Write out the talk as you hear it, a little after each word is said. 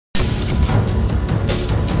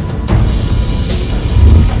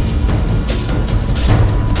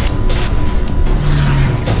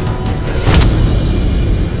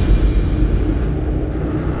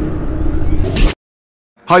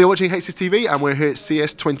Hi, you're watching HSS TV and we're here at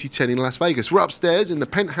CES 2010 in Las Vegas. We're upstairs in the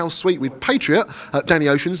penthouse suite with Patriot, Danny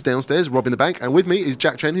Ocean's downstairs, robbing the bank, and with me is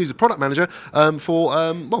Jack Chen, who's the product manager for,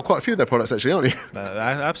 well, quite a few of their products actually, aren't you?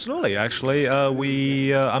 Absolutely. Actually,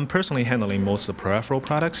 I'm personally handling most of the peripheral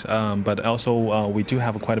products, but also we do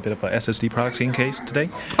have quite a bit of SSD products in case today.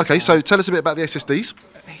 Okay, so tell us a bit about the SSDs.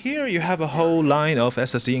 Here you have a whole line of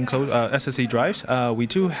SSD drives. We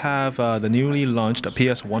do have the newly launched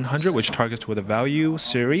PS100, which targets toward the value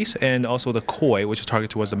series, and also the Koi, which is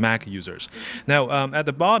targeted towards the Mac users. Now, at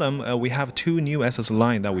the bottom, we have two new SSD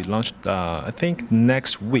line that we launched, I think,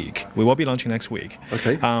 next week. We will be launching next week.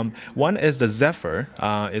 Okay. One is the Zephyr.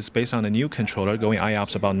 It's based on a new controller going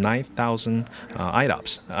IOPS about 9,000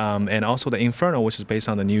 IOPS, and also the Inferno, which is based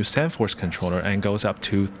on the new SandForce controller and goes up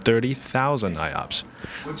to 30,000 IOPS.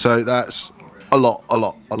 So that's a lot.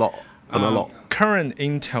 Current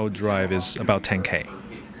Intel drive is about 10K.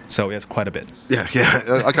 So it's quite a bit. Yeah.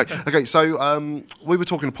 Okay. So we were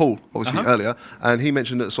talking to Paul, obviously, earlier, and he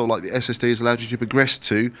mentioned that sort of like the SSD has allowed you to progress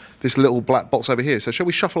to this little black box over here. So shall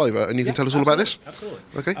we shuffle over and you can tell us all about this? Absolutely.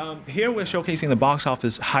 Okay. Here we're showcasing the Box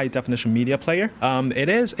Office high definition media player. It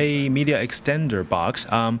is a media extender box,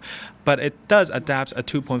 but it does adapt a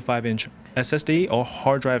 2.5-inch SSD or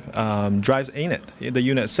hard drives in it, the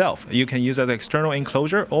unit itself. You can use it as an external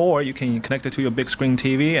enclosure, or you can connect it to your big screen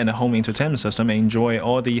TV and a home entertainment system and enjoy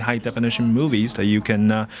all the high definition movies that you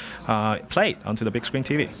can play onto the big screen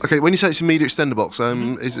TV. Okay, when you say it's a media extender box,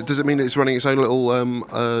 does it mean it's running its own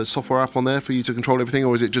little software app on there for you to control everything,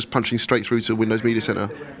 or is it just punching straight through to Windows Media Center?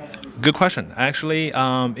 Good question. Actually,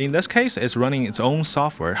 in this case, it's running its own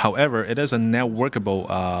software. However, it is a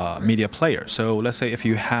networkable media player. So let's say if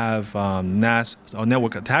you have NAS or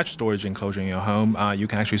network attached storage enclosure in your home, you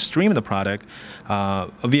can actually stream the product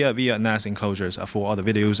via NAS enclosures for all the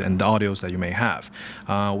videos and the audios that you may have.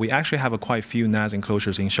 We actually have quite a few NAS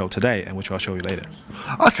enclosures in show today, and which I'll show you later.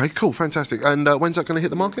 Okay, cool, fantastic. And when's that going to hit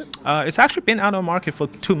the market? It's actually been out on the market for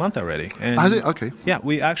 2 months already. And has it? Okay. Yeah,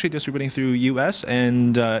 we actually distributing through US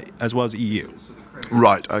and as well as EU.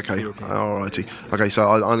 Right, okay, alrighty. Okay, so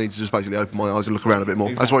I need to just basically open my eyes and look around a bit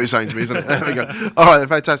more. That's what you're saying to me, isn't it? There we go. Alright,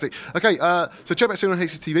 fantastic. Okay, so check back soon on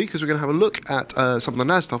HSS TV because we're going to have a look at some of the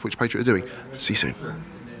NAS stuff which Patriot are doing. See you soon.